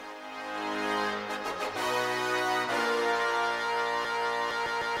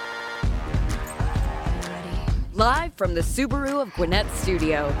Live from the Subaru of Gwinnett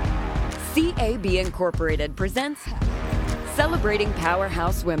studio, CAB Incorporated presents Celebrating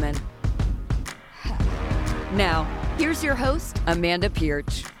Powerhouse Women. Now, here's your host, Amanda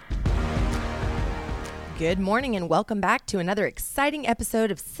Pierce. Good morning and welcome back to another exciting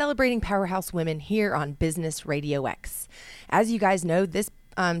episode of Celebrating Powerhouse Women here on Business Radio X. As you guys know, this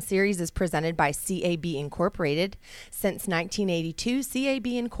series is presented by CAB Incorporated. Since 1982, CAB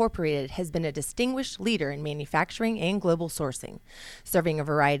Incorporated has been a distinguished leader in manufacturing and global sourcing, serving a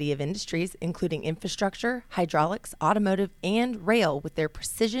variety of industries, including infrastructure, hydraulics, automotive, and rail with their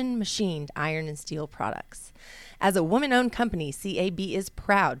precision machined iron and steel products. As a woman-owned company, CAB is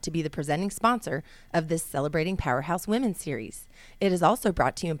proud to be the presenting sponsor of this Celebrating Powerhouse Women series. It is also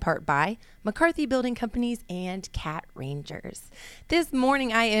brought to you in part by McCarthy Building Companies and Cat Rangers. This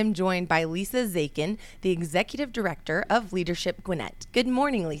morning, I am joined by Lisa Zakin, the Executive Director of Leadership Gwinnett. Good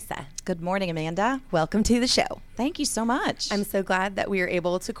morning, Lisa. Good morning, Amanda. Welcome to the show. Thank you so much. I'm so glad that we were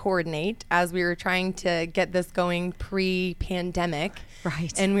able to coordinate as we were trying to get this going pre-pandemic.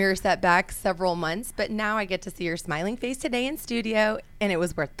 Right. And we were set back several months, but now I get to see your smiling face today in studio, and it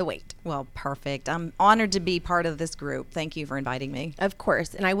was worth the wait. Well, perfect. I'm honored to be part of this group. Thank you for inviting me. Of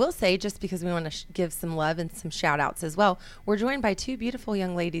course. And I will say, just because we want to give some love and some shout outs as well, we're joined by two beautiful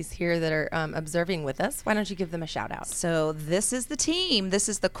young ladies here that are observing with us. Why don't you give them a shout out? So this is the team. This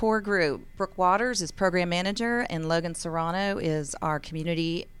is the core group. Brooke Waters is program manager, and Logan Serrano is our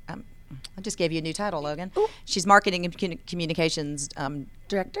community. I just gave you a new title, Logan. Ooh. She's marketing and communications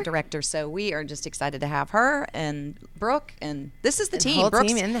Director. So we are just excited to have her and Brooke, and this is the team. Whole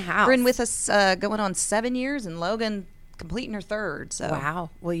Brooke's team in the house. been with us going on 7 years, and Logan completing her third. So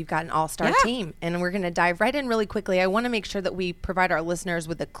Wow. Well, you've got an all-star Yeah. team, and we're going to dive right in really quickly. I want to make sure that we provide our listeners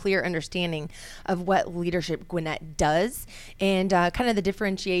with a clear understanding of what Leadership Gwinnett does and kind of the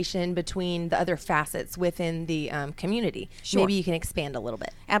differentiation between the other facets within the community. Sure. Maybe you can expand a little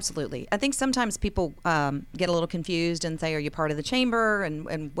bit. Absolutely. I think sometimes people get a little confused and say, are you part of the chamber?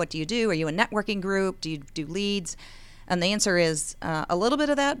 And what do you do? Are you a networking group? Do you do leads? And the answer is a little bit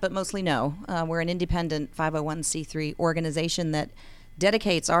of that, but mostly no. We're an independent 501c3 organization that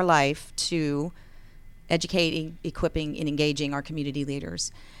dedicates our life to educating, equipping, and engaging our community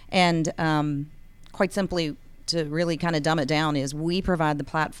leaders. And quite simply, to really kind of dumb it down, is we provide the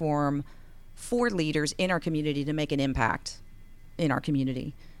platform for leaders in our community to make an impact in our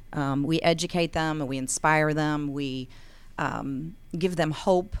community. We educate them, and we inspire them. We give them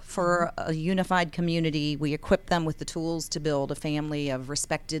hope for a unified community. We equip them with the tools to build a family of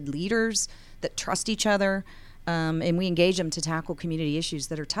respected leaders that trust each other, and we engage them to tackle community issues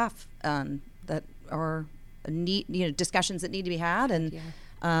that are tough, that are discussions that need to be had,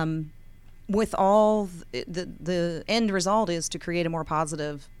 and with all the end result is to create a more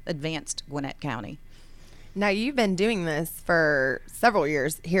positive, advanced Gwinnett County. Now, you've been doing this for several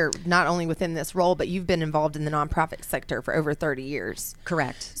years here, not only within this role, but you've been involved in the nonprofit sector for over 30 years.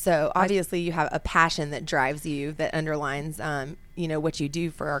 Correct. So obviously you have a passion that drives you, that underlines, what you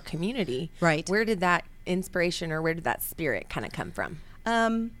do for our community. Right. Where did that inspiration or where did that spirit kind of come from?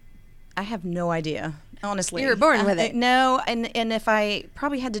 I have no idea, honestly. You were born with it. No, and if I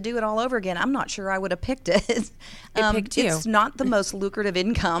probably had to do it all over again, I'm not sure I would have picked it. It picked you. It's not the most lucrative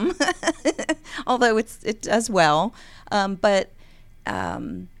income, although it does well. But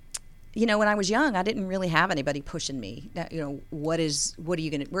when I was young, I didn't really have anybody pushing me. Where are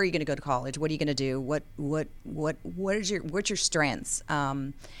you going to go to college? What are you going to do? What's your strengths?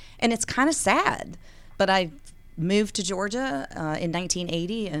 And it's kind of sad, but I moved to Georgia in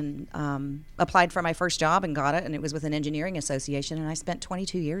 1980 and applied for my first job and got it, and it was with an engineering association, and I spent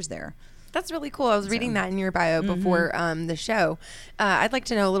 22 years there. That's really cool. I was reading that in your bio before the show. I'd like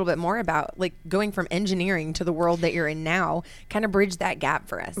to know a little bit more about going from engineering to the world that you're in now, kind of bridge that gap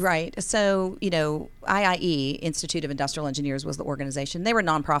for us. Right. So, IIE, Institute of Industrial Engineers, was the organization. They were a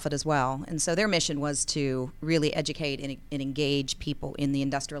nonprofit as well. And so their mission was to really educate and engage people in the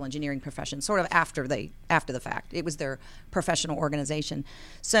industrial engineering profession, sort of after the fact. It was their professional organization.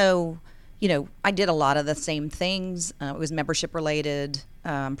 So, I did a lot of the same things. It was membership related,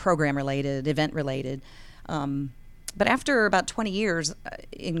 program related, event related. But after about 20 years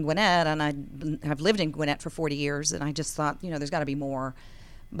in Gwinnett, and I have lived in Gwinnett for 40 years, and I just thought, there's got to be more.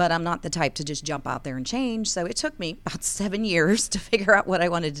 But I'm not the type to just jump out there and change. So it took me about 7 years to figure out what I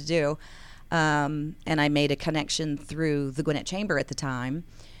wanted to do. And I made a connection through the Gwinnett Chamber at the time,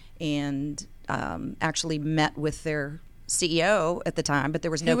 and actually met with their CEO at the time, but there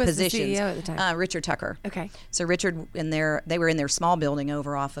was no positions. Who was the CEO at the time? Richard Tucker. Okay. So Richard, they were in their small building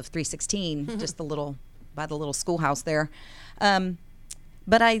over off of 316, just by the little schoolhouse there.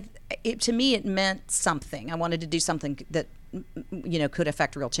 But to me, it meant something. I wanted to do something that, could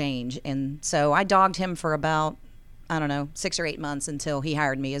affect real change. And so I dogged him for about, 6 or 8 months until he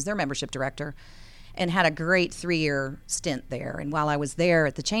hired me as their membership director, and had a great 3-year stint there. And while I was there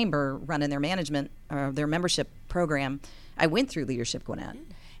at the chamber running their their membership program, I went through Leadership Gwinnett.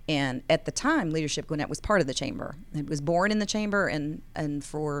 And at the time, Leadership Gwinnett was part of the chamber. It was born in the chamber, and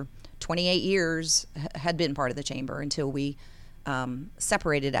for 28 years had been part of the chamber until we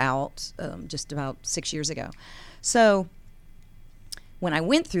separated out just about 6 years ago. So when I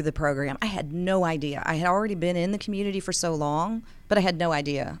went through the program, I had no idea. I had already been in the community for so long, but I had no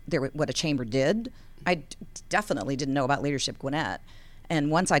idea what a chamber did. I definitely didn't know about Leadership Gwinnett.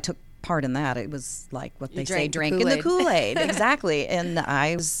 And once I took part in that, it was like what they say, drinking the Kool-Aid. Exactly. And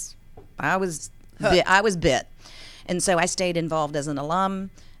I was bit. And so I stayed involved as an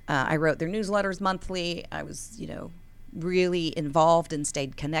alum. I wrote their newsletters monthly. I was, really involved and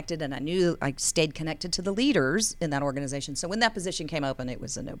stayed connected, and I knew I stayed connected to the leaders in that organization. So when that position came open, it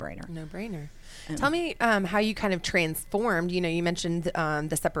was a no-brainer. Tell me how you kind of transformed. You mentioned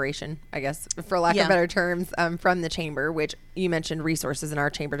the separation, I guess, for lack of better terms, from the chamber, which you mentioned resources, and our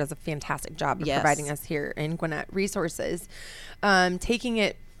chamber does a fantastic job of providing us here in Gwinnett resources. Taking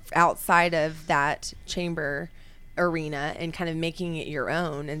it outside of that chamber arena and kind of making it your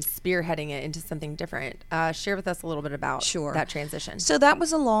own and spearheading it into something different. Share with us a little bit about that transition. So that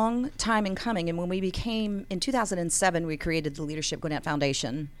was a long time in coming. And when we in 2007, we created the Leadership Gwinnett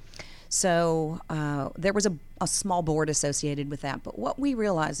Foundation. So there was a small board associated with that. But what we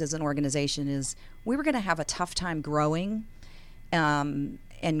realized as an organization is we were going to have a tough time growing and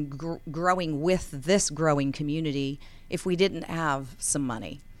growing with this growing community if we didn't have some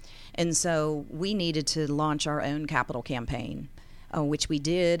money. And so we needed to launch our own capital campaign, which we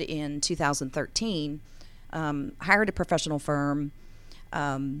did in 2013, hired a professional firm,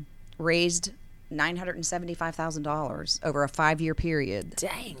 raised $975,000 over a 5-year period.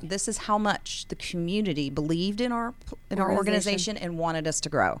 Dang. This is how much the community believed in our organization and wanted us to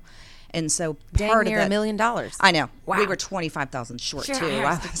grow. And so part of that, $1 million. I know. Wow. We were 25,000 short too.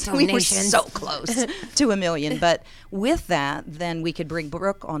 Yes, We were so close to $1 million. But with that, then we could bring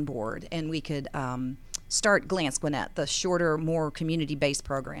Brooke on board, and we could start Glance Gwinnett, the shorter, more community-based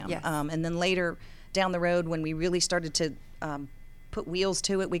program. Yes. And then later down the road, when we really started to put wheels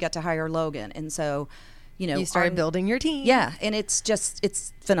to it, we got to hire Logan. And so, you started building your team. Yeah, and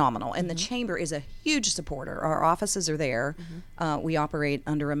it's phenomenal. And the chamber is a huge supporter. Our offices are there. We operate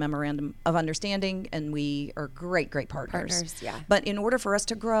under a memorandum of understanding, and we are great partners. Yeah. But in order for us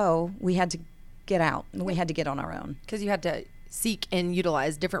to grow, we had to get out. We had to get on our own. Because you had to seek and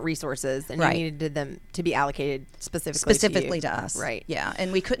utilize different resources, and you needed them to be allocated specifically to us. Right. Yeah,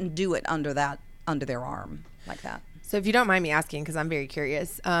 and we couldn't do it under their arm like that. So if you don't mind me asking, because I'm very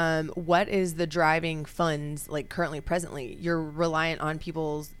curious, what is the driving funds like presently? You're reliant on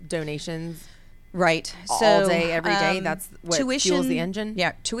people's donations, right? All day, every day. That's what fuels the engine.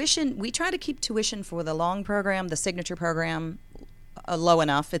 Yeah, tuition. We try to keep tuition for the long program, the signature program, low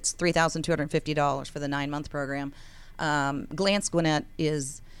enough. It's $3,250 for the 9-month program. Glance Gwinnett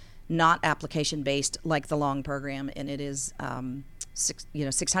is not application based like the long program, and it is.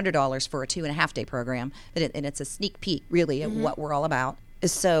 $600 for a 2.5-day program, and it's a sneak peek, really, at what we're all about.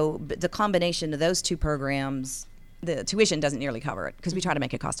 So the combination of those two programs, the tuition doesn't nearly cover it because we try to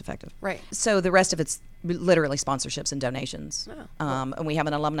make it cost effective. Right. So the rest of it's literally sponsorships and donations. Oh, cool. And we have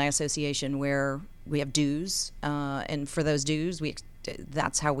an alumni association where we have dues, and for those dues,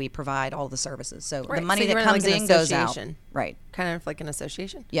 that's how we provide all the services. So the money that comes in goes out. Right. Kind of like an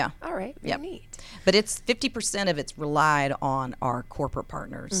association. Yeah. All right. Very neat. But it's 50% of it's relied on our corporate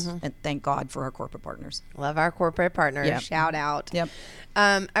partners, and thank God for our corporate partners. Love our corporate partners. Yep. Shout out. Yep.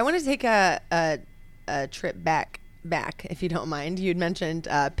 I want to take a trip back, if you don't mind. You'd mentioned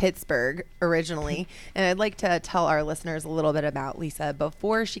Pittsburgh originally, and I'd like to tell our listeners a little bit about Lisa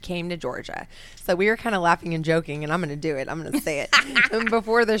before she came to Georgia. So we were kind of laughing and joking, and I'm going to do it. I'm going to say it.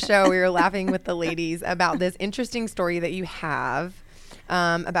 Before the show, we were laughing with the ladies about this interesting story that you have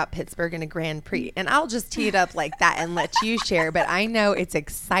about Pittsburgh and a Grand Prix. And I'll just tee it up like that and let you share, but I know it's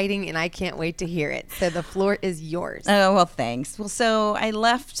exciting and I can't wait to hear it. So the floor is yours. Oh, well, thanks. Well, so I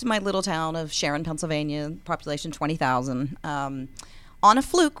left my little town of Sharon, Pennsylvania, population 20,000, on a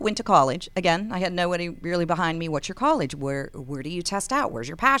fluke, went to college. Again, I had nobody really behind me. What's your college? Where do you test out? Where's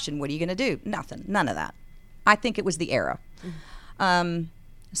your passion? What are you going to do? Nothing. None of that. I think it was the era.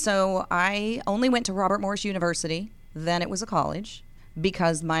 So I only went to Robert Morris University. Then it was a college,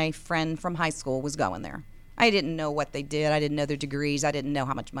 because my friend from high school was going there. I didn't know what they did. I didn't know their degrees. I didn't know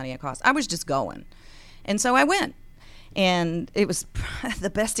how much money it cost. I was just going. And so I went. And it was the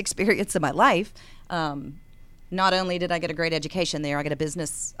best experience of my life. Not only did I get a great education there, I got a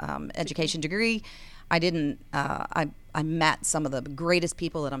business education degree. I met some of the greatest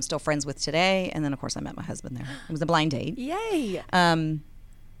people that I'm still friends with today. And then, of course, I met my husband there. It was a blind date. Yay.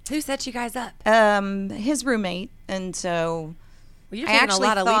 Who set you guys up? His roommate. And so Well, you're taking a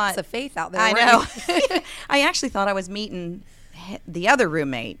lot of leaps of faith out there. I know. I actually thought I was meeting the other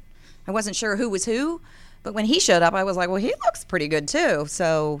roommate. I wasn't sure who was who, but when he showed up, I was like, well, he looks pretty good too.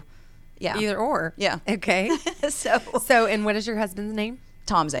 So, yeah. Either or. Yeah. Okay. So, and what is your husband's name?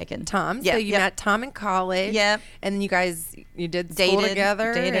 Tom Zakin. Tom. Yeah, So you met Tom in college. Yep. And then you did school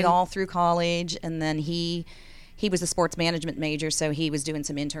together. Dated all through college, and then he was a sports management major, so he was doing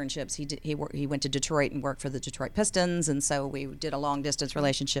some internships. He went to Detroit and worked for the Detroit Pistons, and so we did a long distance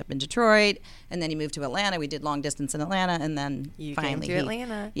relationship in Detroit, and then he moved to Atlanta. We did long distance in Atlanta, and then You finally came to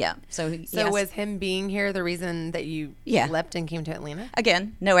Atlanta. Yeah. So So was him being here the reason that you left and came to Atlanta?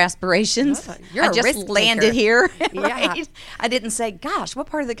 Again, no aspirations. Oh, you're I a just risk landed taker. here. Yeah. Right? I didn't say, gosh, what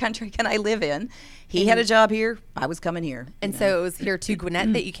part of the country can I live in? He had a job here. I was coming here. And so it was here to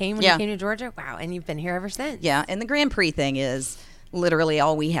Gwinnett that you came when Yeah. you came to Georgia? Wow. And you've been here ever since. Yeah, and the Grand Prix thing is literally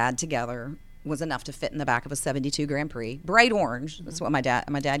all we had together was enough to fit in the back of a 72 Grand Prix. Bright orange. That's what my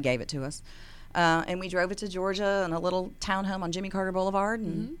dad gave it to us. And we drove it to Georgia in a little townhome on Jimmy Carter Boulevard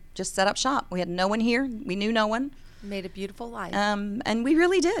and just set up shop. We had no one here. We knew no one. Made a beautiful life. And we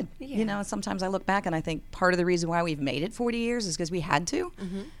really did. Yeah. You know, sometimes I look back and I think part of the reason why we've made it 40 years is because we had to.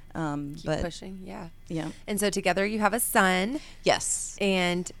 Keep But pushing. Yeah. yeah. And so together you have a son, Yes.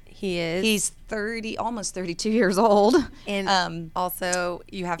 and He's 30, almost 32 years old. and also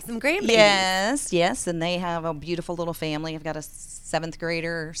you have some grandbabies. Yes, and they have a beautiful little family. I've got a seventh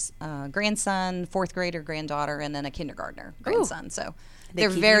grader grandson, fourth grader granddaughter, and then a kindergartner grandson. So They they're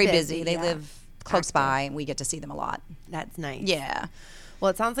keep you very busy, busy. They yeah. live close Active. by, and we get to see them a lot. That's nice. Yeah. Well,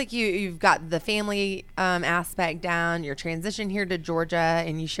 it sounds like you've got the family aspect down, your transition here to Georgia,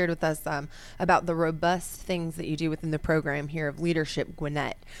 and you shared with us about the robust things that you do within the program here of Leadership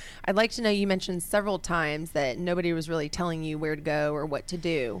Gwinnett. I'd like to know, you mentioned several times that nobody was really telling you where to go or what to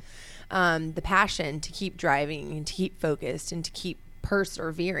do. The passion to keep driving and to keep focused and to keep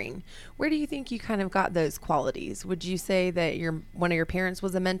persevering. Where do you think you kind of got those qualities? Would you say that one of your parents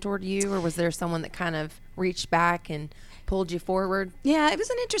was a mentor to you, or was there someone that kind of reached back and pulled you forward? Yeah, it's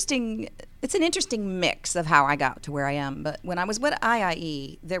an interesting mix of how I got to where I am. But when I was with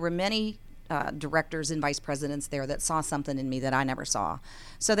IIE, there were many directors and vice presidents there that saw something in me that I never saw.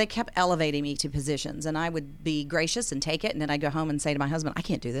 So they kept elevating me to positions, and I would be gracious and take it, and then I'd go home and say to my husband, I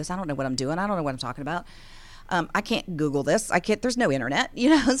can't do this. I don't know what I'm doing. I don't know what I'm talking about. I can't Google this. There's no internet,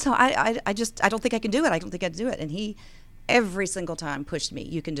 so I don't think I can do it. I don't think I'd do it. And he every single time pushed me,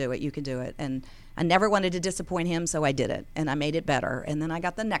 you can do it. And I never wanted to disappoint him, so I did it, and I made it better. And then I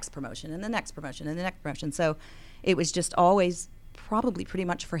got the next promotion and the next promotion and the next promotion. So it was just always probably pretty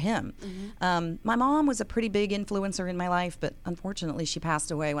much for him. My mom was a pretty big influencer in my life, but unfortunately she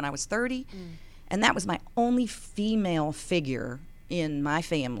passed away when I was 30. And that was my only female figure in my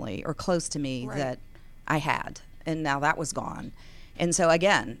family or close to me that I had. And now that was gone. And so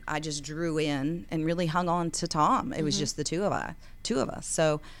again, I just drew in and really hung on to Tom. It was just the two of us.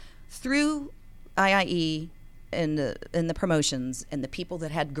 So through IIE and the promotions and the people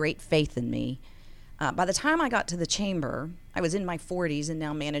that had great faith in me, by the time I got to the chamber, I was in my 40s and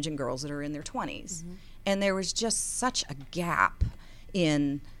now managing girls that are in their 20s. And there was just such a gap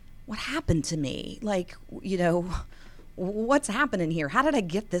in what happened to me. Like, what's happening here? How did I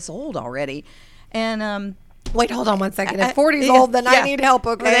get this old already? And Wait, hold on one second. If 40's old, then I need help,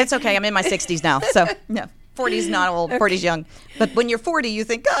 okay? Well, that's okay. I'm in my 60s now. So, no, 40's not old, 40's young. But when you're 40, you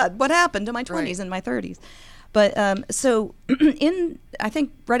think, God, what happened to my 20s and my 30s? But so I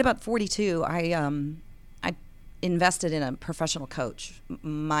think right about 42, I invested in a professional coach,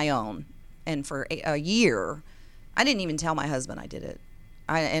 my own. And for a year, I didn't even tell my husband I did it.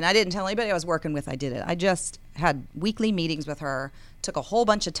 And I didn't tell anybody I was working with I did it. I just had weekly meetings with her, took a whole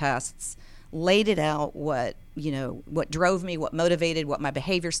bunch of tests, laid it out what drove me, what motivated, what my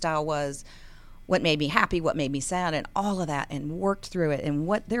behavior style was, what made me happy, what made me sad, and all of that, and worked through it. And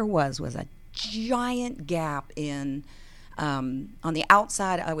what there was a giant gap in, on the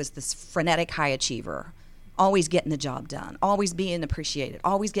outside, I was this frenetic high achiever, always getting the job done, always being appreciated,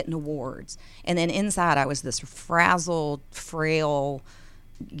 always getting awards. And then inside, I was this frazzled, frail,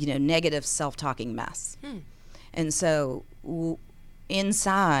 negative self-talking mess. And so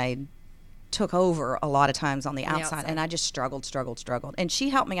inside took over a lot of times on the outside, and I just struggled. And she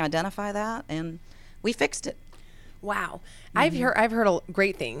helped me identify that, and we fixed it. Wow. I've heard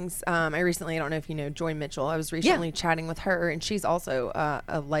great things. I don't know if you know Joy Mitchell. I was recently chatting with her, and she's also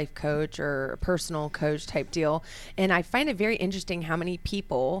a life coach or a personal coach type deal. And I find it very interesting how many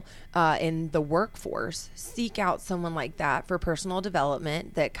people in the workforce seek out someone like that for personal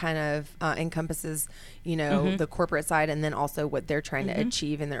development that kind of encompasses, the corporate side and then also what they're trying to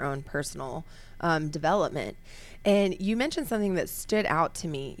achieve in their own personal development. And you mentioned something that stood out to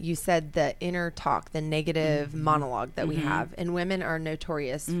me. You said the inner talk, the negative monologue that we have, and women are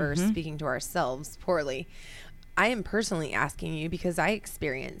notorious for speaking to ourselves poorly. I am personally asking you because I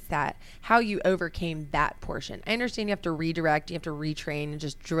experienced that, how you overcame that portion. I understand you have to redirect, you have to retrain and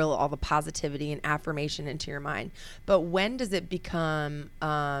just drill all the positivity and affirmation into your mind. But when does it become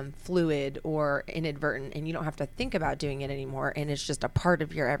fluid or inadvertent and you don't have to think about doing it anymore and it's just a part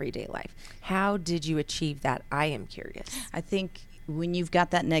of your everyday life? How did you achieve that? I am curious. I think when you've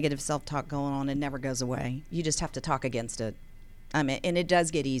got that negative self-talk going on, it never goes away. You just have to talk against it. And it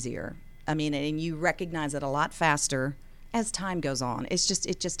does get easier. And you recognize it a lot faster as time goes on. It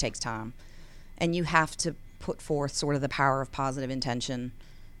just takes time. And you have to put forth sort of the power of positive intention.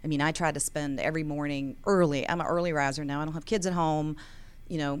 I try to spend every morning early. I'm an early riser now. I don't have kids at home.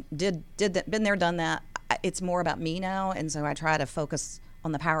 Been there, done that. It's more about me now. And so I try to focus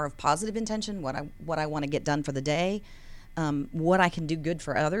on the power of positive intention, what I want to get done for the day, what I can do good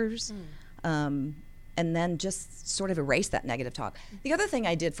for others. And then just sort of erase that negative talk. The other thing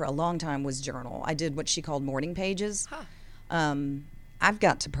I did for a long time was journal. I did what she called morning pages. I've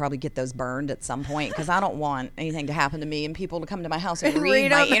got to probably get those burned at some point because I don't want anything to happen to me and people to come to my house and read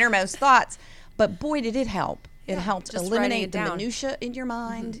my innermost thoughts. But boy, did it help. It helped eliminate the minutia in your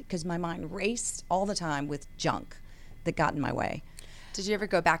mind because my mind raced all the time with junk that got in my way. Did you ever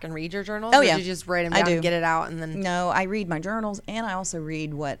go back and read your journals? Oh, or yeah. did you just write them down and get it out? And then No, I read my journals and I also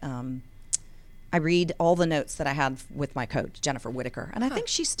read what... I read all the notes that I had with my coach, Jennifer Whitaker, and I think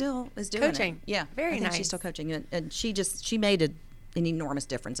she still is doing coaching. It. Yeah, very nice. She's still coaching, and she made an enormous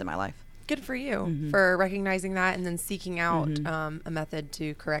difference in my life. Good for you for recognizing that and then seeking out a method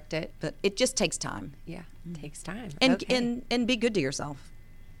to correct it. But it just takes time. Yeah, it takes time. And okay. and be good to yourself.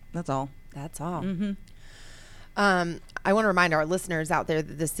 That's all. That's all. I want to remind our listeners out there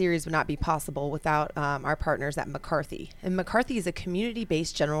that this series would not be possible without our partners at McCarthy. And McCarthy is a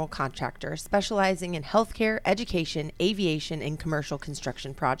community-based general contractor specializing in healthcare, education, aviation, and commercial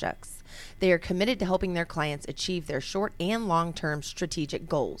construction projects. They are committed to helping their clients achieve their short and long-term strategic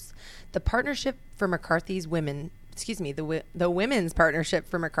goals. The partnership for McCarthy's women the Women's Partnership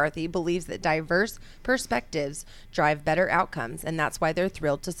for McCarthy believes that diverse perspectives drive better outcomes, and that's why they're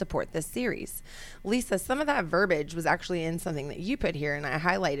thrilled to support this series. Lisa, some of that verbiage was actually in something that you put here, and I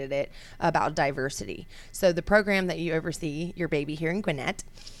highlighted it about diversity. So the program that you oversee, your baby here in Gwinnett,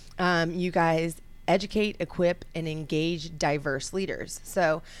 you guys educate, equip, and engage diverse leaders.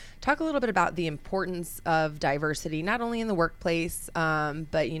 So talk a little bit about the importance of diversity, not only in the workplace,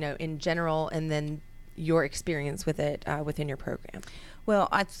 but, in general, and then your experience with it within your program. Well,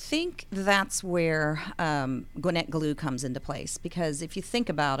 I think that's where Gwinnett Glue comes into place, because if you think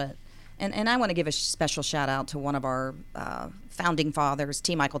about it, and I want to give a special shout out to one of our founding fathers,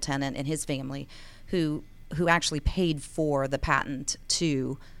 T. Michael Tennant and his family, who actually paid for the patent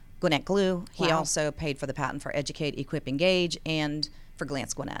to Gwinnett Glue. He also paid for the patent for Educate, Equip, Engage, and for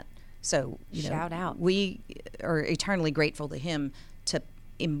Glance Gwinnett. So, shout out. We are eternally grateful to him to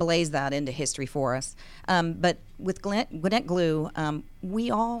emblaze that into history for us. But with Gwinnett Glue, we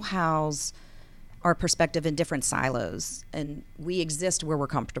all house our perspective in different silos, and we exist where we're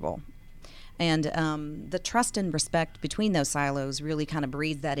comfortable. And the trust and respect between those silos really kind of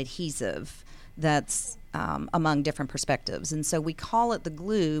breeds that adhesive that's among different perspectives. And so we call it the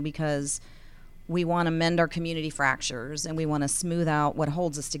glue because we want to mend our community fractures and we want to smooth out what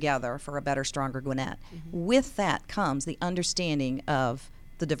holds us together for a better, stronger Gwinnett. With that comes the understanding of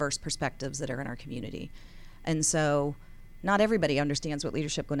the diverse perspectives that are in our community. And so not everybody understands what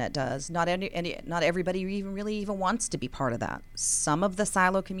Leadership Gwinnett does. Not everybody even wants to be part of that. Some of the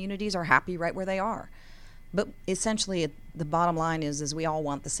silo communities are happy right where they are. But essentially, the bottom line is we all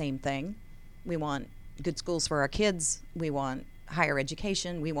want the same thing. We want good schools for our kids. We want higher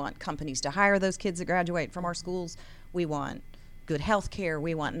education. We want companies to hire those kids that graduate from our schools. We want good health care.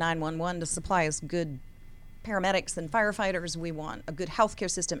 We want 911 to supply us good paramedics and firefighters. We want a good healthcare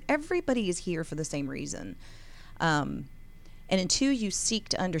system. Everybody is here for the same reason. And until you seek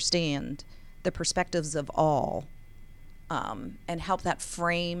to understand the perspectives of all and help that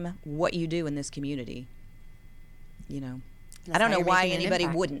frame what you do in this community, I don't know why anybody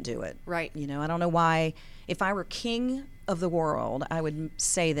wouldn't do it. Right. I don't know why, if I were king of the world, I would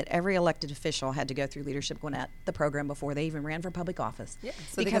say that every elected official had to go through Leadership Gwinnett, the program, before they even ran for public office. Yeah,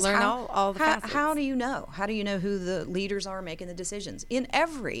 so they can learn all the facets. How do you know? How do you know who the leaders are making the decisions in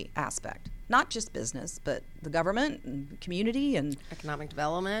every aspect? Not just business, but the government and community and economic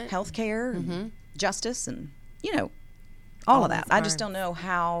development, healthcare, and justice, and all of that. I just don't know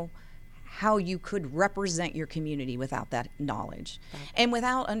how you could represent your community without that knowledge and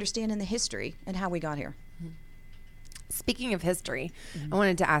without understanding the history and how we got here. Speaking of history, I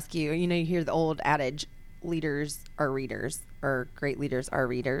wanted to ask you, you hear the old adage, leaders are readers, or great leaders are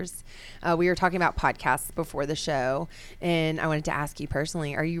readers. We were talking about podcasts before the show, and I wanted to ask you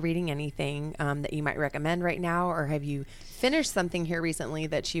personally, are you reading anything that you might recommend right now, or have you finished something here recently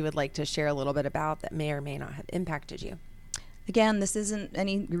that you would like to share a little bit about that may or may not have impacted you? Again, this isn't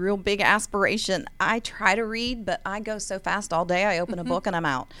any real big aspiration. I try to read, but I go so fast all day. I open a book and I'm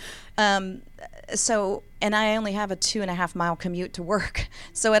out. And I only have a 2.5 mile commute to work,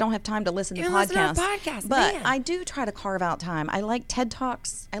 so I don't have time to listen to podcasts. But I do try to carve out time. I like TED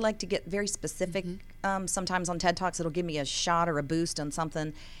Talks. I like to get very specific. Sometimes on TED Talks, it'll give me a shot or a boost on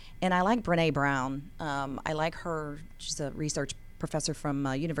something. And I like Brene Brown. I like her. She's a research professor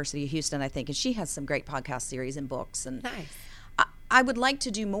from University of Houston, I think, and she has some great podcast series and books. And nice. I would like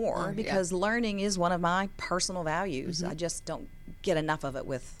to do more because learning is one of my personal values. I just don't get enough of it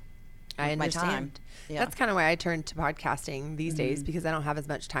with I my understand. time. Yeah. That's kind of why I turned to podcasting these days, because I don't have as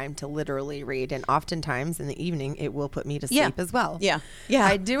much time to literally read. And oftentimes in the evening, it will put me to sleep as well. Yeah.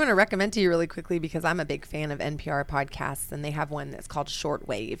 I do want to recommend to you really quickly, because I'm a big fan of NPR podcasts, and they have one that's called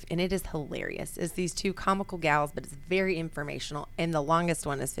Shortwave, and it is hilarious. It's these two comical gals, but it's very informational. And the longest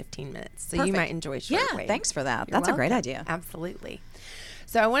one is 15 minutes. So you might enjoy Shortwave. Yeah, thanks for that. You're That's welcome. a great idea. Absolutely.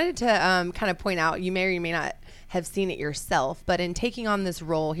 So I wanted to kind of point out, you may or you may not have seen it yourself, but in taking on this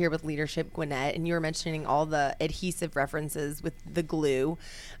role here with Leadership Gwinnett, and you were mentioning all the adhesive references with the glue,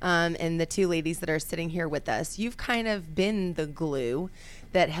 and the two ladies that are sitting here with us, you've kind of been the glue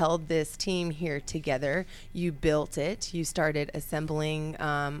that held this team here together. You built it. You started assembling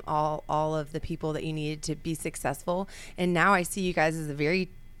all of the people that you needed to be successful, and now I see you guys as a very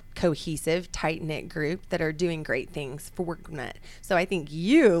cohesive, tight-knit group that are doing great things for Gwinnett. So I think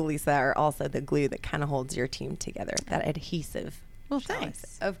you, Lisa, are also the glue that kind of holds your team together, that adhesive. Well,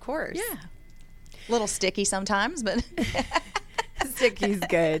 thanks. Of course. Yeah. A little sticky sometimes, but sticky's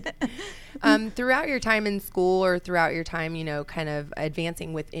good. Throughout your time in school, or throughout your time, kind of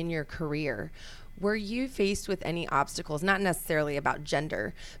advancing within your career, were you faced with any obstacles, not necessarily about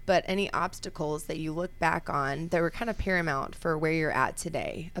gender, but any obstacles that you look back on that were kind of paramount for where you're at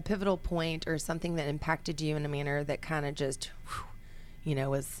today? A pivotal point or something that impacted you in a manner that kind of just,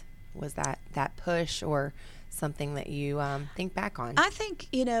 was that push, or something that you think back on? I think,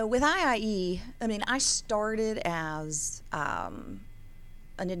 with IIE, I started as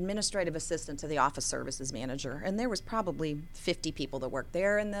an administrative assistant to the office services manager, and there was probably 50 people that worked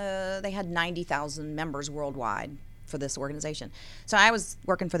there, and they had 90,000 members worldwide for this organization. So I was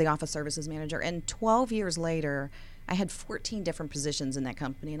working for the office services manager, and 12 years later, I had 14 different positions in that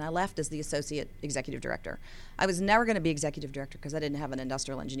company, and I left as the associate executive director. I was never going to be executive director because I didn't have an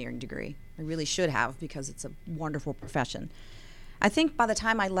industrial engineering degree. I really should have, because it's a wonderful profession. I think by the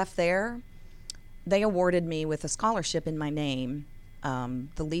time I left there, they awarded me with a scholarship in my name,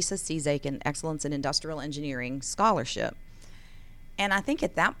 the Lisa C. Zakin Excellence in Industrial Engineering Scholarship. And I think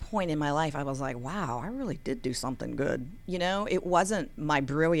at that point in my life, I was like, wow, I really did do something good. It wasn't my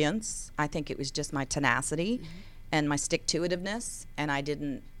brilliance. I think it was just my tenacity and my stick-to-itiveness. And I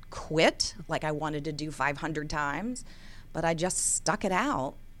didn't quit like I wanted to do 500 times, but I just stuck it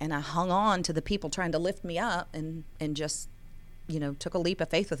out, and I hung on to the people trying to lift me up, and just, took a leap of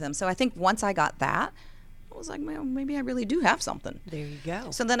faith with them. So I think once I got that, I was like, well, maybe I really do have something. There you go.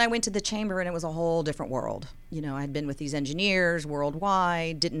 So then I went to the chamber, and it was a whole different world. I'd been with these engineers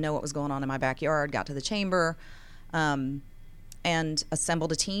worldwide, didn't know what was going on in my backyard, got to the chamber, and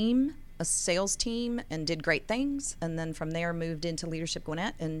assembled a sales team, and did great things. And then from there moved into Leadership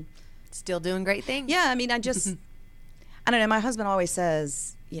Gwinnett, and still doing great things. Yeah, I don't know. My husband always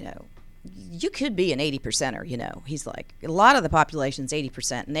says, you could be an 80%er, He's like, a lot of the population's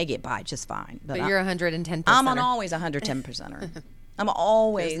 80%, and they get by just fine. But you're 110%. I'm always 110%er. I'm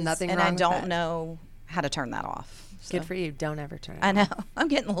always, There's nothing and wrong I with don't that. know how to turn that off. So. Good for you. Don't ever turn it I know. off. I'm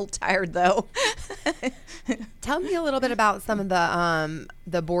getting a little tired, though. Tell me a little bit about some of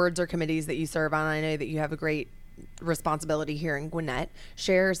the boards or committees that you serve on. I know that you have a great responsibility here in Gwinnett.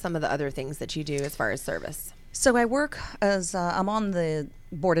 Share some of the other things that you do as far as service. So I work as I'm on the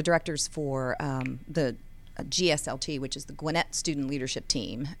board of directors for the GSLT, which is the Gwinnett Student Leadership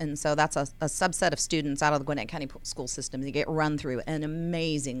Team. And so that's a subset of students out of the Gwinnett County school system. They get run through an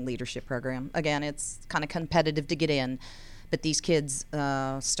amazing leadership program. Again, it's kind of competitive to get in, but these kids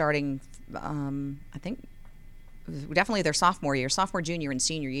starting, I think, definitely their sophomore, junior, and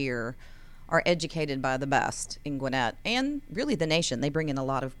senior year are educated by the best in Gwinnett and really the nation. They bring in a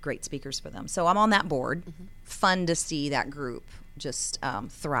lot of great speakers for them. So I'm on that board. Fun to see that group just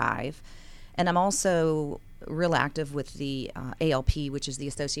thrive. And I'm also real active with the ALP, which is the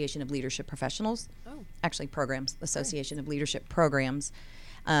Association of Leadership Professionals. Actually, programs, Association of Leadership Programs.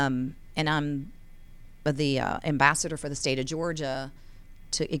 And I'm the ambassador for the state of Georgia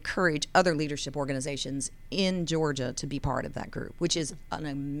to encourage other leadership organizations in Georgia to be part of that group, which is an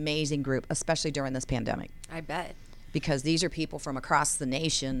amazing group, especially during this pandemic. I bet. Because these are people from across the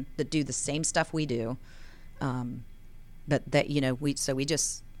nation that do the same stuff we do. But that,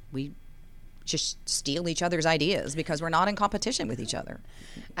 we just steal each other's ideas because we're not in competition with each other.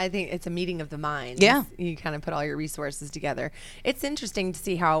 I think it's a meeting of the minds. Yeah. You kind of put all your resources together. It's interesting to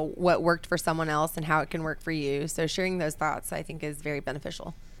see what worked for someone else and how it can work for you. So sharing those thoughts, I think, is very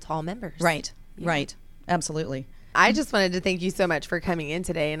beneficial to all members. Right. Yeah. Right. Absolutely. I just wanted to thank you so much for coming in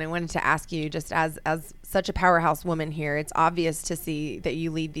today. And I wanted to ask you, just as such a powerhouse woman here, it's obvious to see that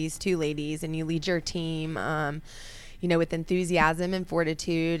you lead these two ladies and you lead your team, with enthusiasm and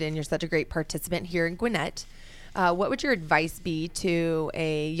fortitude, and you're such a great participant here in Gwinnett. What would your advice be to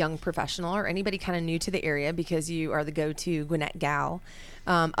a young professional or anybody kind of new to the area, because you are the go-to Gwinnett gal,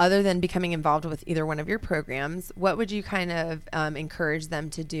 other than becoming involved with either one of your programs? What would you kind of encourage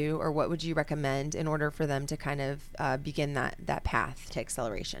them to do, or what would you recommend in order for them to kind of begin that path to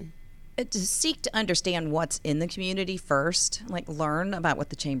acceleration? To seek to understand what's in the community first, like learn about what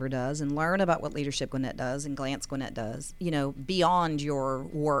the Chamber does and learn about what Leadership Gwinnett does and Glance Gwinnett does, beyond your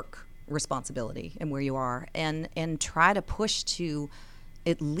work responsibility and where you are, and try to push to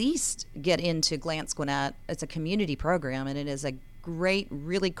at least get into Glance Gwinnett. It's a community program, and it is a great,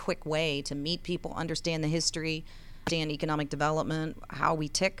 really quick way to meet people, understand the history, understand economic development, how we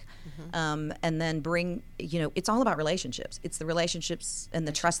tick, and then bring, it's all about relationships. It's the relationships and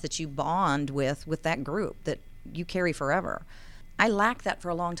the trust that you bond with that group that you carry forever. I lacked that for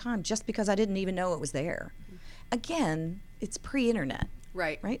a long time just because I didn't even know it was there. Again, it's pre-internet.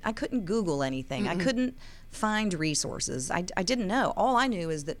 Right. I couldn't Google anything. I couldn't find resources. I didn't know. All I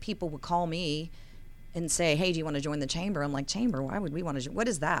knew is that people would call me and say, hey, do you want to join the Chamber? I'm like, Chamber? Why would we want to? What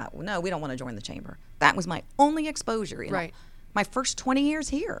is that? Well, no, we don't want to join the Chamber. That was my only exposure in my first 20 years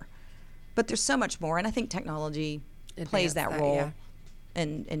here. But there's so much more, and I think technology plays that role. Yeah.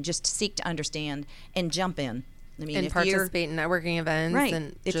 And just seek to understand and jump in. I mean, and if participate in networking events. Right.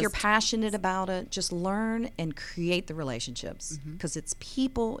 And if you're passionate about it, just learn and create the relationships, because it's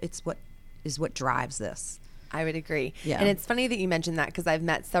people. It's what drives this. I would agree. Yeah. And it's funny that you mentioned that, because I've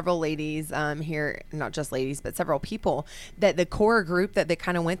met several ladies here, not just ladies, but several people that the core group that they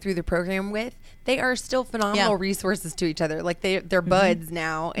kind of went through the program with, they are still phenomenal resources to each other. Like they're buds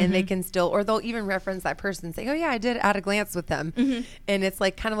now, and they can still, or they'll even reference that person and say, oh yeah, I did at a glance with them. And it's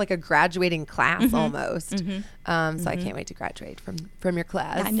like kind of like a graduating class almost. So I can't wait to graduate from your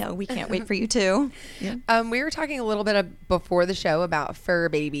class. I know. We can't wait for you too. Yeah. We were talking a little bit before the show about fur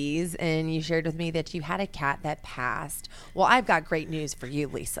babies, and you shared with me that you had a cat that passed. Well, I've got great news for you,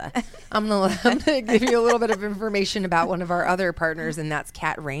 Lisa. I'm gonna give you a little bit of information about one of our other partners, and that's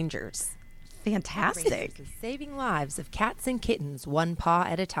Cat Rangers. Fantastic. Cat Rangers is saving lives of cats and kittens one paw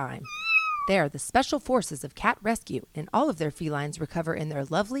at a time. They are the special forces of cat rescue, and all of their felines recover in their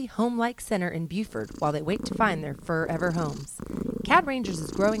lovely home-like center in Buford while they wait to find their forever homes. Cat Rangers is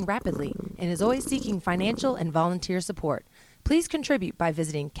growing rapidly and is always seeking financial and volunteer support. Please contribute by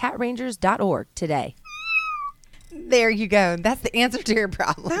visiting catrangers.org today. There you go. That's the answer to your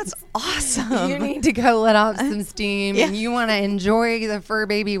problem. That's awesome. You need to go let off some steam, and you want to enjoy the fur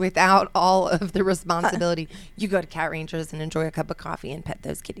baby without all of the responsibility. You go to Cat Rangers and enjoy a cup of coffee and pet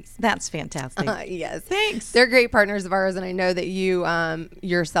those kitties. That's fantastic. Yes. Thanks. They're great partners of ours, and I know that you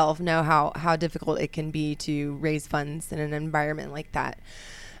yourself know how difficult it can be to raise funds in an environment like that.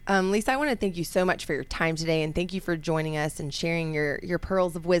 Lisa, I want to thank you so much for your time today, and thank you for joining us and sharing your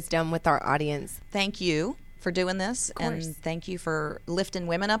pearls of wisdom with our audience. Thank you for doing this, and thank you for lifting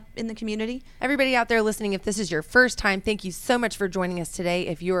women up in the community. Everybody out there listening, if this is your first time, thank you so much for joining us today.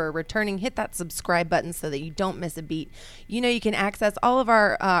 If you are returning, hit that subscribe button so that you don't miss a beat. You know you can access all of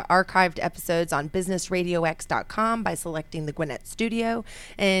our archived episodes on businessradiox.com by selecting the Gwinnett Studio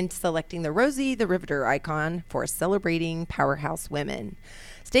and selecting the Rosie the Riveter icon for Celebrating Powerhouse Women.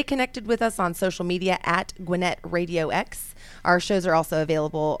 Stay connected with us on social media at Gwinnett Radio X. Our shows are also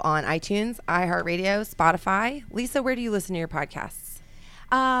available on iTunes, iHeartRadio, Spotify. Lisa, where do you listen to your podcasts?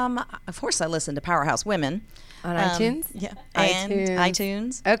 Of course, I listen to Powerhouse Women. On iTunes? Yeah. And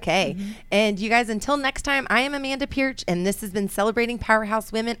iTunes. Okay. And you guys, until next time, I am Amanda Pierce, and this has been Celebrating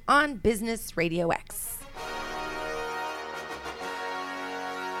Powerhouse Women on Business Radio X.